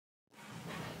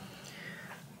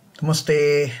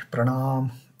Namaste,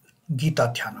 Pranam,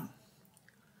 Gita Dhyanam.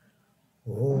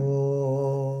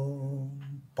 Om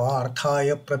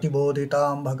Parthaya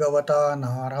Pratibodhitam Bhagavata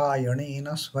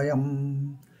Narayanena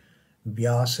Swayam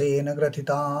Vyasena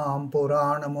Gratitam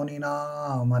Purana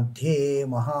Munina Madhye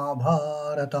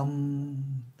Mahabharatam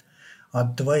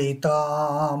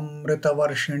Advaitam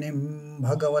Ritavarshinim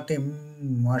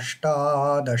Bhagavatim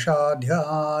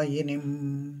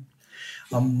Ashtadashadhyayinim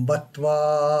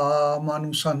Ambatva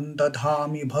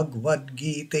manusandadhami Bhagavad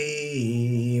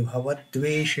Gite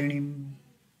Bhavadveshinim.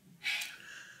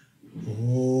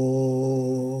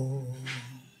 O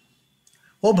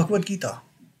Bhagavad Gita,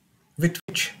 with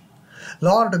which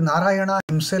Lord Narayana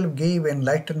himself gave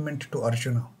enlightenment to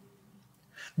Arjuna.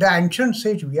 The ancient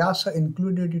sage Vyasa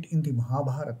included it in the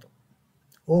Mahabharata.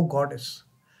 O Goddess,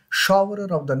 showerer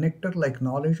of the nectar like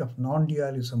knowledge of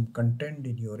non-dualism contained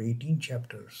in your 18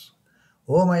 chapters.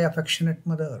 O my affectionate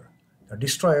mother, the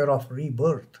destroyer of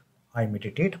rebirth, I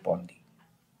meditate upon thee.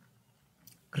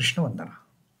 Krishna Vandana.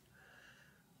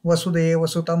 Vasudeva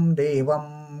Sutam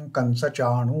Devam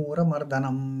Kansachanura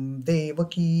Mardanam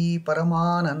Devaki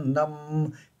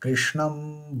Paramanandam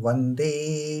Krishnam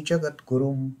Vande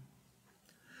Jagadgurum.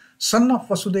 Son of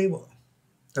Vasudeva,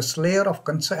 the slayer of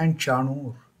Kansa and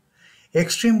Chanur,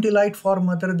 extreme delight for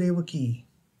Mother Devaki,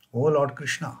 O Lord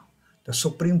Krishna, the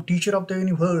supreme teacher of the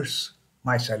universe,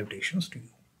 my salutations to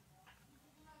you.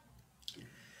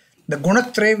 The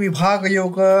Gunatraya Vibhag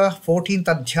Yoga, 14th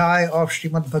Adhyay of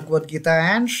Srimad Bhagavad Gita,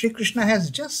 and Sri Krishna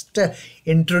has just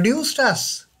introduced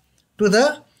us to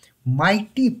the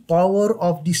mighty power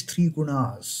of these three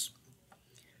gunas.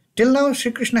 Till now,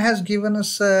 Sri Krishna has given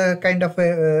us a kind of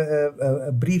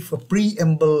a brief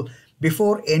preamble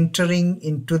before entering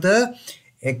into the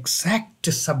exact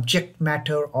subject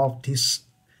matter of this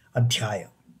Adhyaya.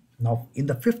 Now, in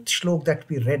the 5th Shloka that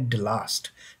we read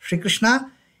last, Sri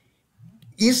Krishna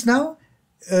is now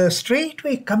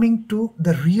straightway coming to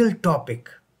the real topic,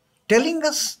 telling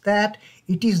us that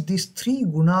it is these three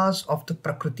gunas of the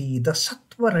Prakriti, the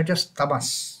Sattva, Rajas,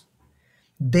 Tamas.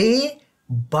 They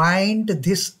bind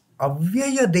this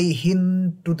Avyaya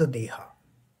Dehin to the Deha.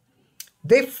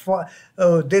 They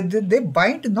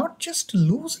bind not just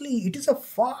loosely, it is a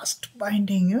fast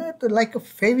binding, like a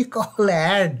Fevicol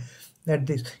ad. That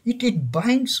this it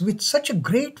binds with such a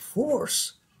great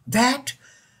force that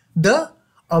the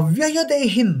Avyaya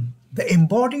Dehin, the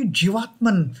embodied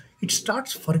Jivatman, it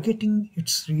starts forgetting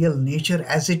its real nature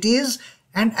as it is,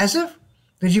 and as if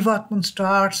the Jivatman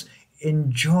starts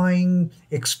enjoying,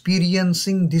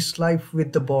 experiencing this life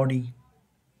with the body.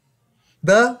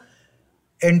 The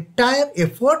entire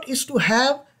effort is to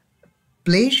have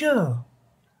pleasure,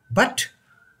 but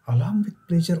along with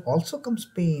pleasure also comes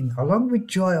pain, along with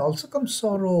joy also comes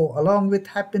sorrow, along with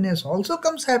happiness also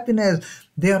comes happiness.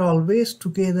 They are always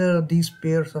together, these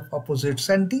pairs of opposites,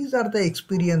 and these are the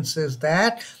experiences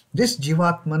that this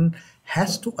Jivatman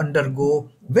has to undergo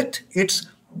with its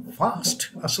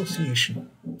fast association,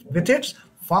 with its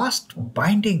fast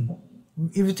binding,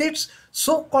 with its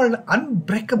so-called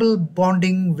unbreakable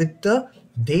bonding with the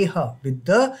Deha, with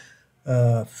the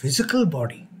physical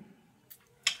body.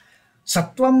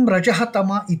 Sattvaṃ rajaha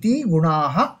tama iti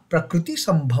gunaha prakriti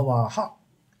sambhavaha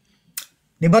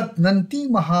nibadhnāti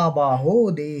mahabaho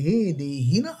dehe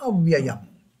dehina avyayam.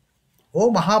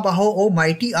 O Mahabaho, O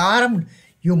mighty armed,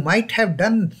 you might have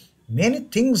done many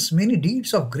things, many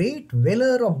deeds of great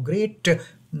valor, of great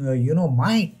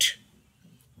might.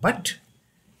 But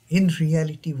in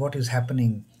reality, what is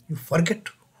happening? You forget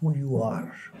who you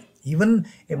are. Even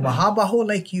a Mahabaho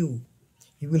like you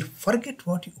will forget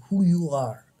who you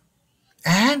are.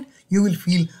 And you will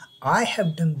feel, I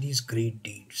have done these great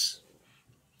deeds.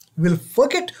 You will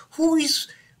forget who is,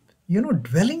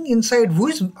 dwelling inside, who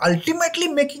is ultimately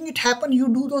making it happen. You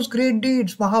do those great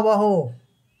deeds, Mahabaho.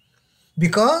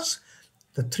 Because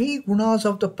the three gunas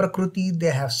of the Prakriti, they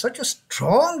have such a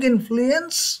strong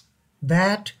influence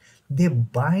that they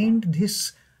bind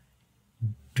this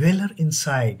dweller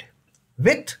inside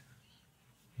with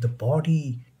the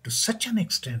body to such an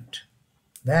extent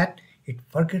that it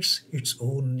forgets its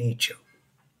own nature.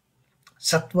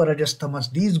 Sattva, Rajas, Tamas,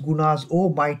 these gunas, O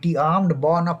mighty armed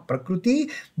born of Prakriti,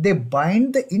 they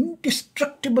bind the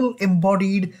indestructible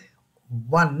embodied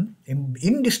one,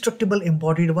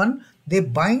 they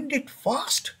bind it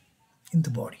fast in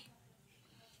the body.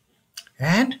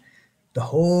 And the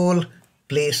whole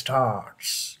play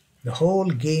starts, the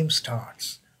whole game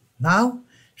starts. Now,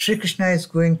 Sri Krishna is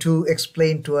going to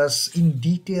explain to us in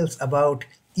details about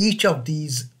each of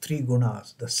these three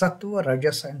gunas, the Sattva,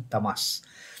 Rajas and Tamas.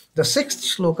 The 6th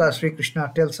Shloka, Sri Krishna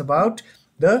tells about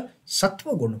the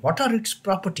Sattva Guna, what are its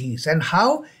properties and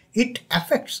how it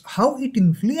affects, how it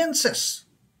influences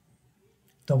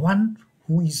the one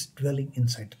who is dwelling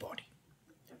inside the body.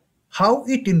 How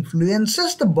it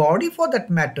influences the body for that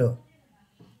matter.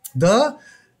 The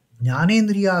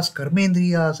jnanendriyas,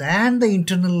 karmendriyas, and the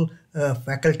internal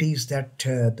faculties that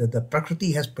the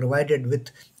Prakriti has provided with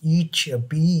each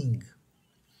being.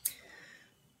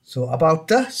 So about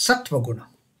the Sattva Guna.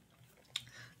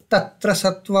 Tatra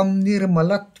sattvaṃ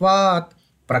nirmalatvāt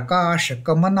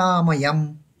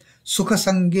prakāśakamanāmayam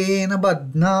sukhasaṅgena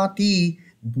badhnāti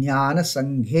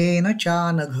jñānasaṅgena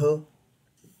cānagha.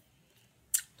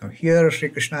 Now here Sri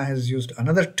Krishna has used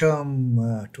another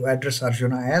term to address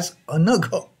Arjuna as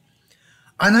anagha.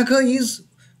 Anagha is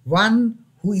one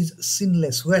who is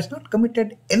sinless, who has not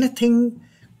committed anything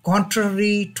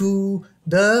contrary to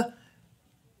the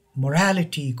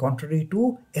morality, contrary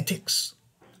to ethics.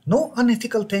 No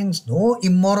unethical things, no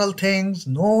immoral things,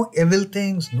 no evil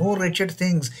things, no wretched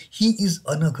things. He is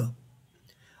anagha.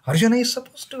 Arjuna is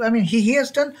supposed to, he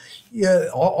has done,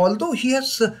 although he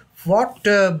has fought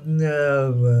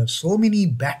so many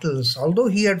battles, although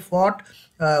he had fought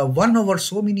won over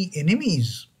so many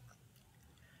enemies,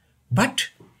 but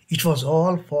it was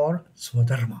all for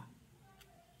swadharma.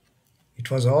 It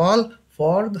was all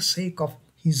for the sake of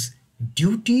his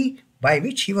duty by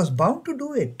which he was bound to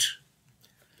do it.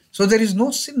 So there is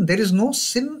no sin. There is no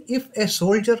sin if a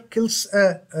soldier kills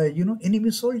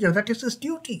enemy soldier. That is his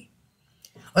duty.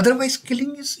 Otherwise,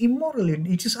 killing is immoral.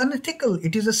 It is unethical.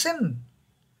 It is a sin.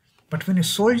 But when a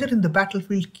soldier in the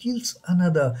battlefield kills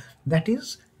another, that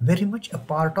is very much a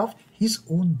part of his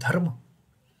own dharma.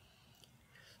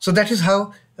 So that is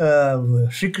how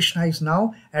Sri Krishna is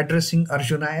now addressing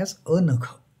Arjuna as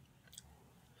anagha.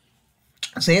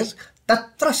 Says,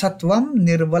 tatra sattvaṃ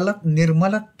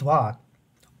nirmalatvāt.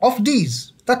 Of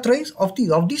these, tatra is of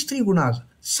these three gunas,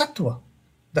 sattva.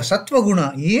 The sattva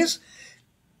guna is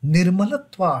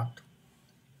nirmalatvāt.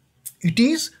 It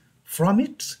is from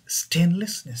its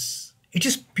stainlessness. It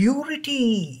is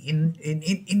purity in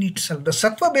itself. The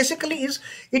sattva basically is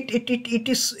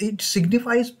it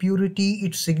signifies purity.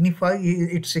 It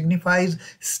signifies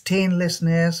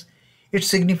stainlessness. It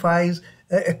signifies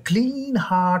a clean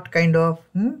heart, kind of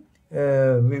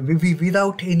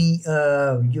without any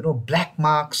black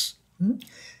marks.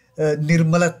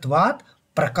 Nirmalatvāt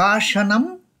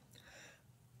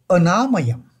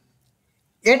prakāśakamanāmayam.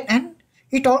 And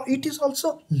it is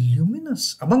also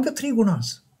luminous among the three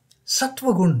gunas.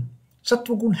 Sattva gun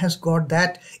has got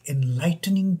that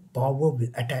enlightening power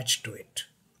attached to it.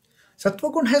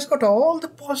 Sattva gun has got all the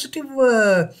positive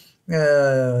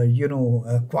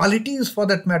qualities for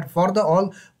that matter, for the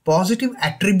all positive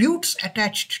attributes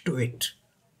attached to it.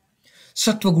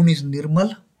 Sattva gun is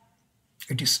nirmal,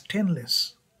 it is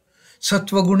stainless.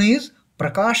 Sattva gun is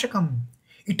prakāśakam,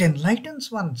 it enlightens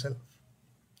oneself.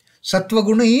 Sattva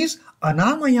guna is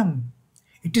anamayam.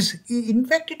 It is, in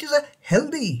fact, it is a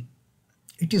healthy.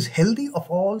 It is healthy of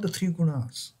all the three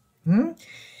gunas.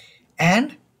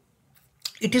 And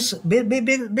it is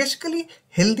basically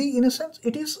healthy in a sense.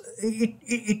 It is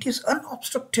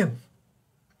unobstructive.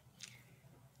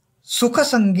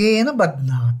 Sukhasaṅgena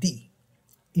badhnāti.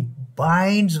 It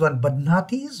binds one.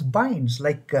 Badhnāti is binds,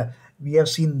 like we have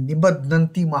seen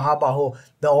nibadhnanti mahabaho.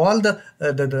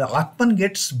 The Atman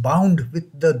gets bound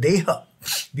with the deha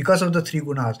because of the three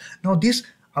gunas. Now this,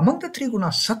 among the three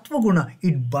gunas, sattva guna,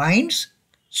 it binds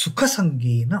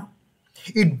sukhasaṅgena.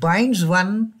 It binds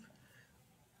one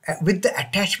with the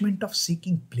attachment of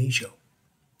seeking pleasure.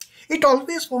 It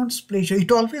always wants pleasure.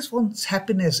 It always wants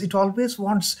happiness. It always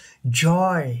wants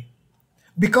joy.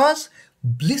 Because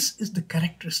bliss is the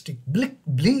characteristic.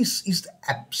 Bliss is the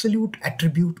absolute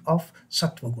attribute of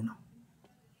sattva guna.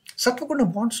 Sattva guna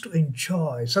wants to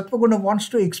enjoy. Sattva guna wants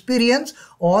to experience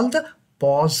all the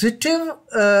positive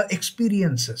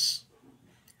experiences.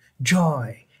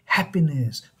 Joy,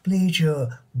 happiness,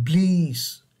 pleasure,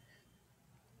 bliss.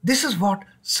 This is what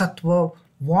sattva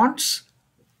wants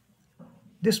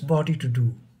this body to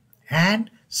do. And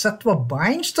sattva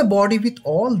binds the body with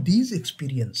all these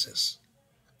experiences.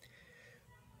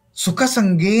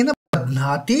 Sukhasaṅgena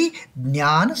badhnāti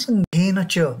jñānasaṅgena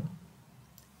cha.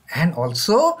 And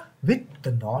also with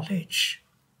the knowledge,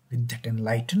 with that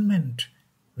enlightenment,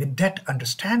 with that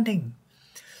understanding.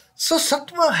 So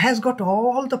sattva has got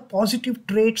all the positive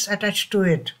traits attached to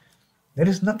it. There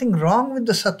is nothing wrong with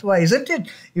the sattva, isn't it?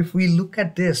 If we look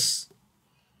at this,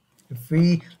 if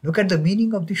we look at the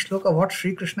meaning of the shloka, what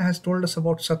Sri Krishna has told us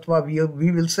about sattva,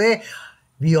 we will say,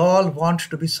 we all want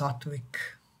to be sattvic.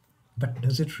 But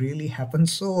does it really happen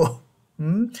so?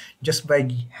 Just by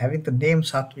having the name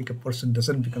sattvic, a person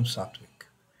doesn't become sattvic.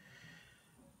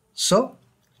 So,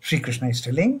 Sri Krishna is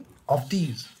telling, of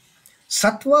these,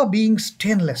 Sattva being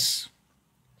stainless,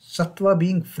 Sattva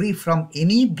being free from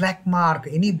any black mark,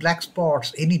 any black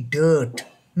spots, any dirt.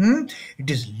 It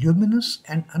is luminous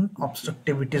and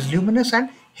unobstructive. It is luminous and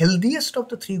healthiest of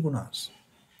the three gunas.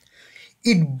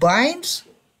 It binds,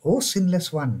 O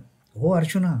sinless one, O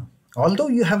Arjuna, although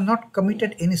you have not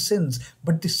committed any sins,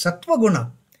 but the Sattva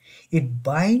guna, it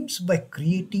binds by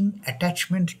creating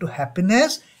attachment to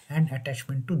happiness and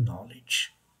attachment to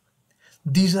knowledge.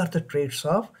 These are the traits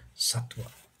of Sattva.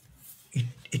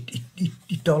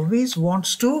 It always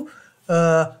wants to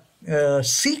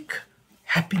seek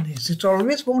happiness. It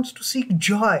always wants to seek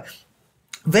joy.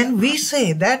 When we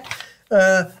say that,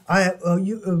 when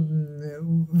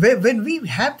we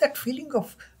have that feeling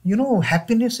of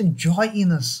happiness and joy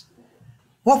in us,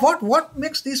 what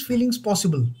makes these feelings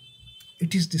possible?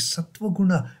 It is the Sattva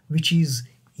guna which is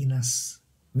in us,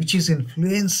 which is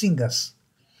influencing us.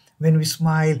 When we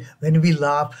smile, when we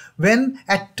laugh, when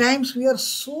at times we are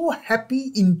so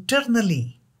happy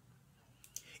internally.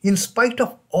 In spite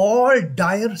of all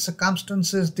dire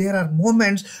circumstances, there are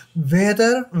moments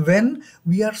when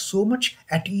we are so much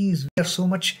at ease, we are so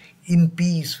much in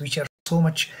peace, we are so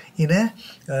much in a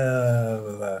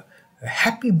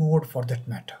happy mode for that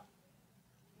matter.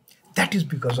 That is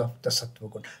because of the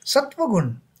Sattva guna. Sattva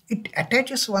guna, it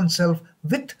attaches oneself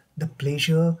with the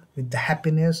pleasure, with the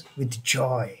happiness, with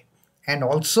joy. And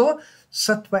also,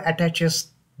 Sattva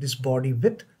attaches this body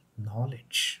with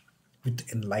knowledge,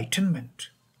 with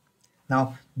enlightenment.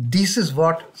 Now, this is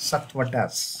what Sattva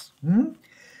does.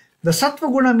 The Sattva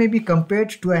guna may be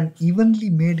compared to an evenly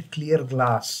made clear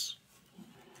glass.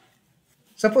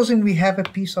 Supposing we have a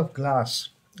piece of glass,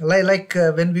 like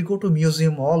when we go to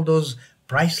museum, all those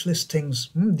priceless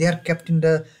things, they are kept in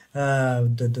the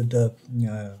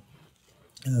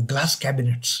glass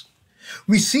cabinets.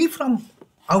 We see from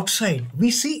outside,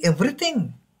 we see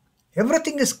everything.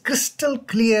 Everything is crystal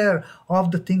clear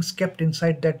of the things kept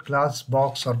inside that glass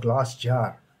box or glass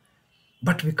jar.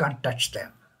 But we can't touch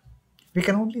them. We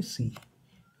can only see.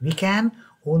 We can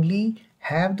only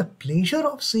have the pleasure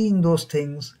of seeing those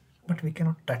things, but we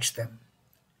cannot touch them.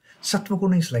 Sattva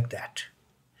guna is like that.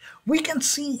 We can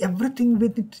see everything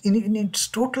with in its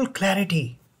total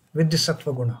clarity with the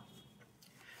Sattva guna.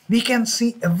 We can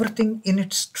see everything in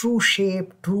its true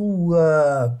shape, true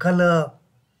color,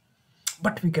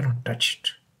 but we cannot touch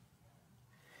it.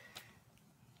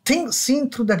 Things seen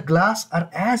through that glass are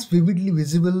as vividly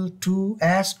visible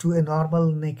as to a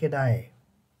normal naked eye.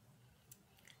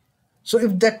 So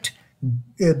if that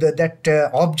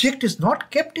object is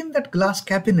not kept in that glass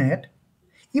cabinet,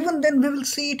 even then we will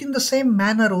see it in the same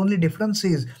manner. Only difference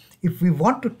is, if we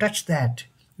want to touch that,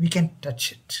 we can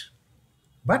touch it.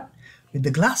 But with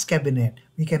the glass cabinet,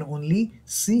 we can only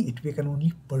see it, we can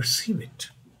only perceive it.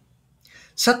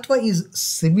 Sattva is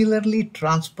similarly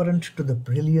transparent to the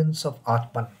brilliance of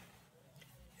Atman.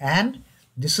 And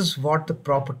this is what the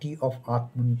property of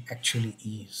Atman actually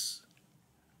is.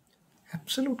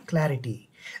 Absolute clarity.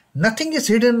 Nothing is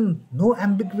hidden, no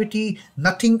ambiguity,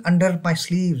 nothing under my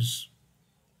sleeves.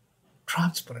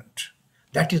 Transparent.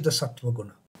 That is the Sattva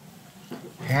guna.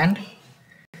 And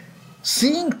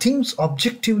seeing things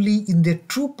objectively in their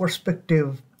true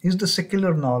perspective is the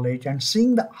secular knowledge, and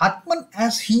seeing the Atman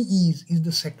as he is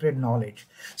the sacred knowledge.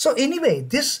 So anyway,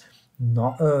 this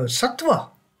Sattva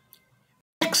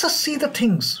makes us see the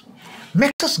things,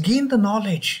 makes us gain the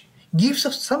knowledge, gives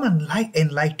us some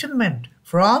enlightenment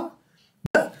from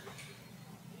the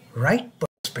right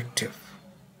perspective.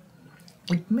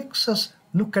 It makes us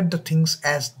look at the things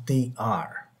as they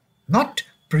are, not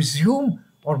presume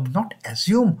or not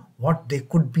assume what they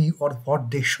could be or what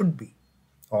they should be.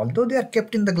 Although they are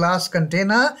kept in the glass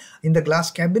container, in the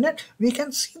glass cabinet, we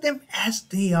can see them as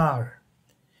they are.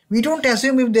 We don't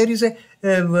assume if there is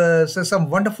some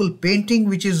wonderful painting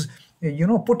which is,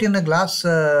 put in a glass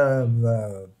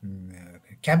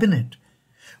cabinet.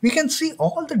 We can see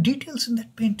all the details in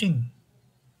that painting.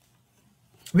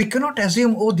 We cannot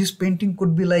assume, oh, this painting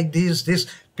could be like this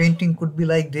painting could be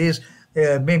like this.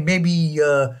 Maybe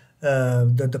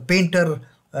the painter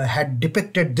had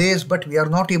depicted this, but we are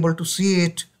not able to see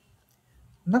it.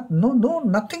 No,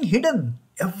 nothing hidden.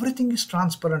 Everything is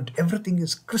transparent. Everything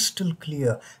is crystal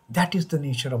clear. That is the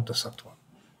nature of the Sattva.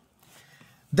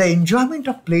 The enjoyment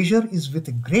of pleasure is with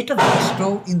a greater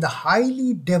gusto in the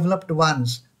highly developed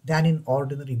ones than in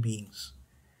ordinary beings.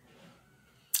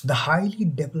 The highly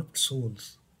developed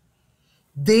souls,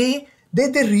 they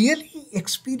really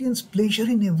experience pleasure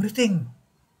in everything.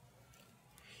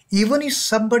 Even if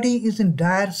somebody is in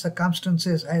dire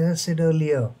circumstances, as I said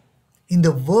earlier, in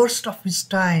the worst of his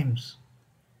times,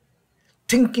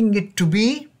 thinking it to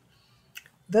be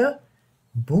the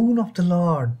boon of the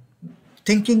Lord,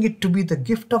 thinking it to be the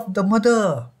gift of the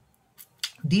mother.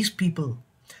 These people,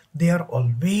 they are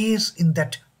always in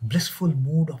that blissful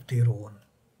mood of their own.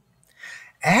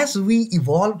 As we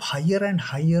evolve higher and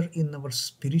higher in our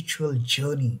spiritual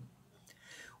journey,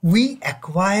 we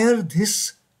acquire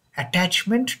this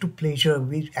attachment to pleasure,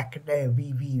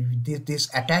 this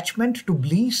attachment to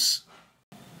bliss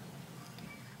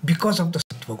because of the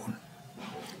Sattva Guna.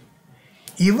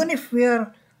 Even if we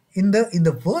are in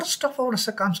the worst of our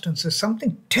circumstances,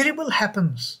 something terrible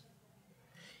happens.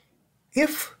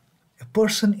 If a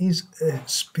person is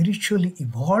spiritually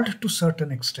evolved to a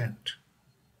certain extent,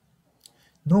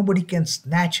 nobody can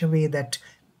snatch away that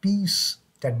peace,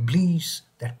 that bliss,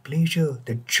 that pleasure,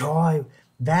 the joy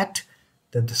that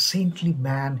the saintly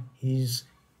man is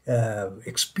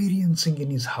experiencing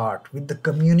in his heart, with the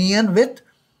communion with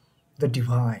the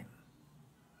divine,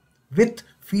 with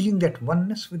feeling that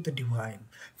oneness with the divine.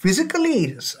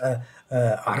 Physically,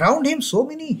 around him, so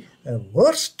many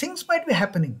worse things might be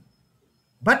happening,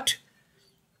 but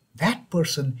that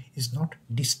person is not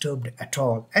disturbed at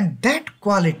all. And that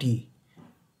quality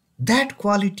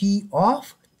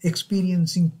of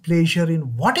experiencing pleasure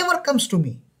in whatever comes to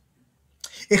me,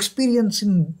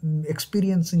 experiencing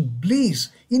bliss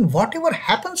in whatever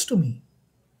happens to me,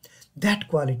 that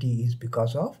quality is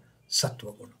because of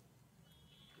Sattva Guna.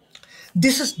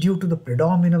 This is due to the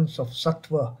predominance of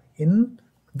Sattva in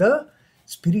the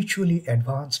spiritually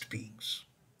advanced beings.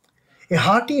 A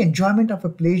hearty enjoyment of a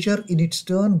pleasure in its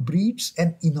turn breeds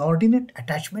an inordinate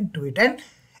attachment to it. And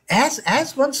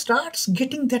as one starts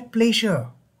getting that pleasure,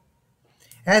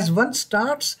 as one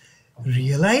starts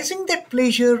realizing that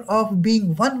pleasure of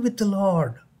being one with the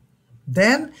Lord,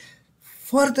 then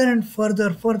further and further,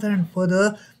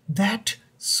 that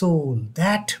soul,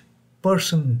 that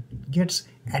person gets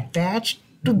attached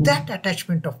to that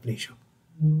attachment of pleasure.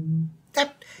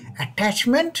 That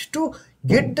attachment to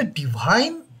get the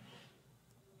divine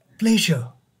pleasure,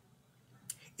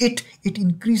 it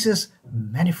increases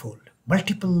manifold,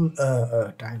 multiple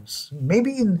times,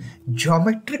 maybe in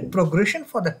geometric progression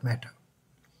for that matter.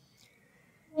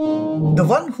 The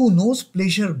one who knows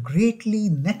pleasure greatly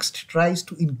next tries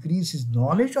to increase his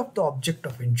knowledge of the object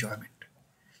of enjoyment.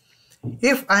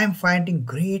 If I am finding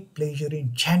great pleasure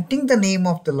in chanting the name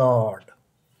of the Lord,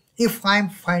 if I am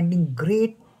finding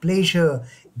great pleasure,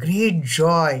 great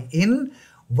joy in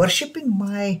worshipping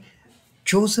my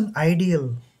chosen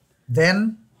ideal,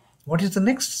 then what is the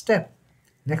next step?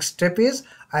 Next step is,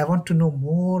 I want to know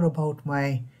more about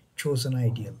my chosen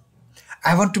ideal.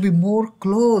 I want to be more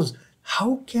close.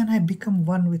 How can I become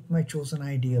one with my chosen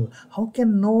ideal? How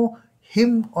can I know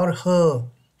him or her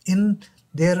in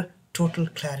their total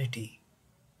clarity?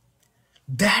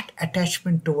 That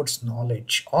attachment towards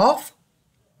knowledge of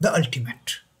the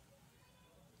ultimate,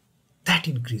 that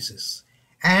increases.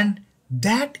 And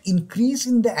that increase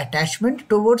in the attachment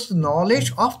towards the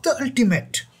knowledge of the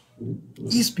ultimate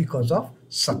is because of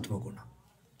Sattva Guna.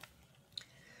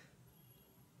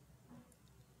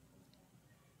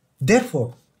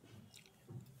 Therefore,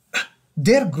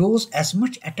 there grows as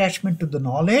much attachment to the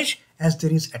knowledge as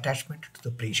there is attachment to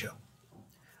the pleasure.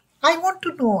 I want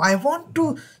to know, I want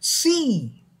to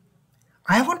see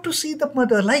the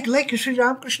mother, like Sri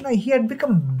Ramakrishna. He had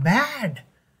become mad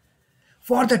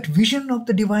for that vision of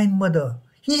the Divine Mother.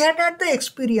 He had had the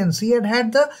experience, he had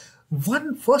had the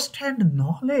one first-hand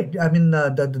knowledge,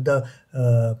 the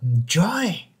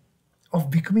joy of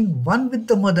becoming one with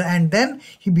the Mother, and then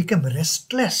he became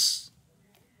restless.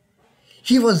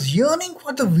 He was yearning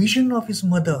for the vision of his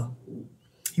mother.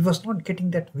 He was not getting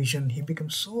that vision. He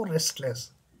became so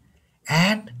restless.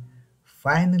 And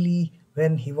finally,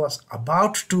 when he was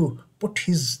about to put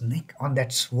his neck on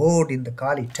that sword in the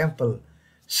Kali temple,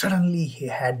 suddenly he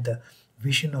had the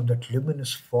vision of that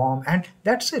luminous form, and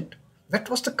that's it. That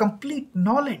was the complete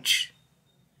knowledge.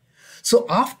 So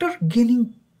after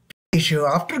gaining pleasure,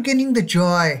 after gaining the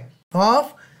joy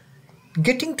of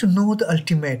getting to know the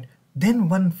ultimate, then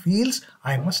one feels,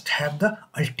 I must have the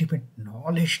ultimate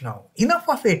knowledge now. Enough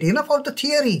of it, enough of the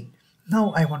theory.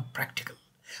 Now I want practical.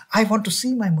 I want to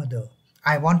see my mother.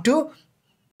 I want to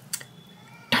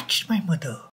touch my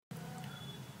mother.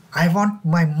 I want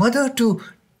my mother to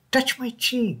touch my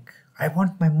cheek. I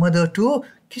want my mother to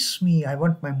kiss me. I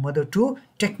want my mother to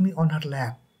take me on her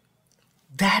lap.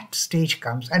 That stage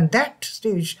comes, and that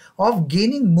stage of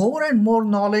gaining more and more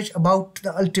knowledge about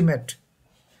the ultimate,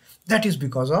 that is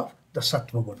because of the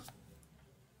Sattva Guna.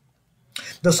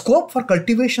 The scope for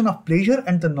cultivation of pleasure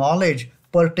and the knowledge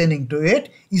pertaining to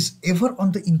it is ever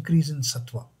on the increase in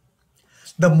Sattva.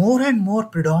 The more and more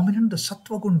predominant the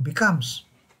Sattva Guna becomes,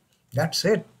 that's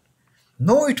it.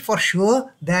 Know it for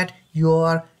sure that you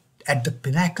are at the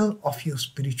pinnacle of your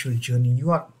spiritual journey.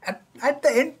 You are at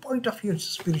the end point of your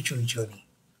spiritual journey.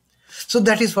 So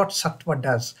that is what Sattva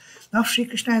does. Now Sri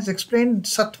Krishna has explained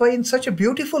Sattva in such a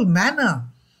beautiful manner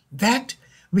that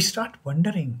we start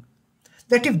wondering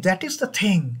that if that is the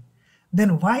thing,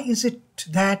 then why is it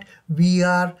that we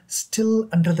are still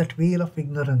under that veil of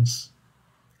ignorance?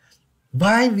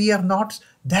 Why we are not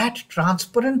that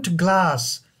transparent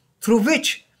glass through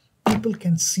which people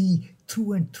can see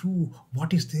through and through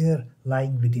what is there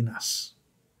lying within us?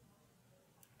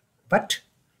 But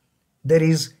there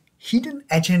is hidden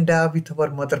agenda with our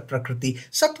mother Prakriti.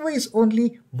 Sattva is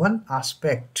only one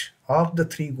aspect of the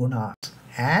three gunas,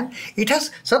 and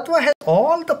Sattva has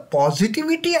all the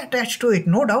positivity attached to it,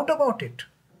 no doubt about it.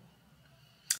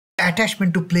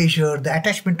 Attachment to pleasure, the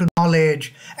attachment to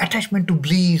knowledge, attachment to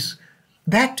bliss,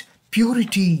 that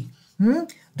purity,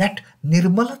 that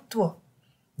nirmalatvāt,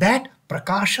 that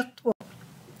prakāśakatva,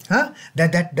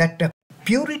 that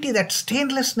purity, that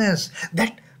stainlessness,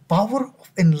 that power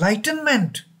of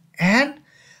enlightenment, and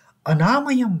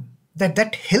anamayam,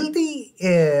 that healthy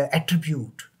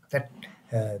attribute, that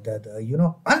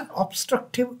the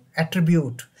unobstructive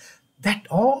attribute, that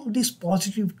all these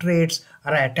positive traits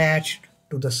are attached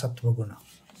to the sattva guna.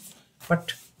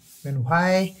 But then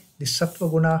why the sattva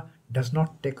guna does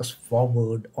not take us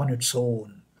forward on its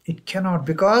own? It cannot,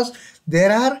 because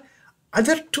there are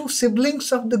other two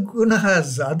siblings of the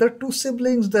gunas,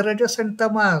 the rajas and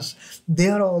tamas. They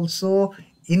are also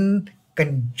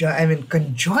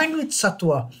conjoined with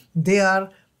sattva. They are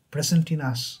present in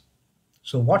us.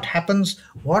 So what happens?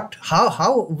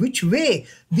 Which way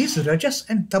these rajas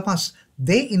and tamas,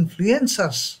 they influence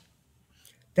us?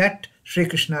 That Sri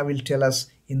Krishna will tell us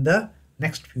in the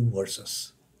next few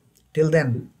verses. Till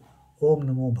then, Om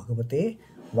Namo Bhagavate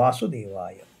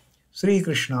Vasudevaya. Sri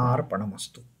Krishna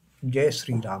Arpanamastu. Jai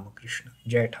Sri Ramakrishna.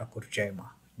 Jai Thakur. Jai Ma.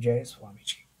 Jai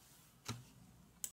Swamiji.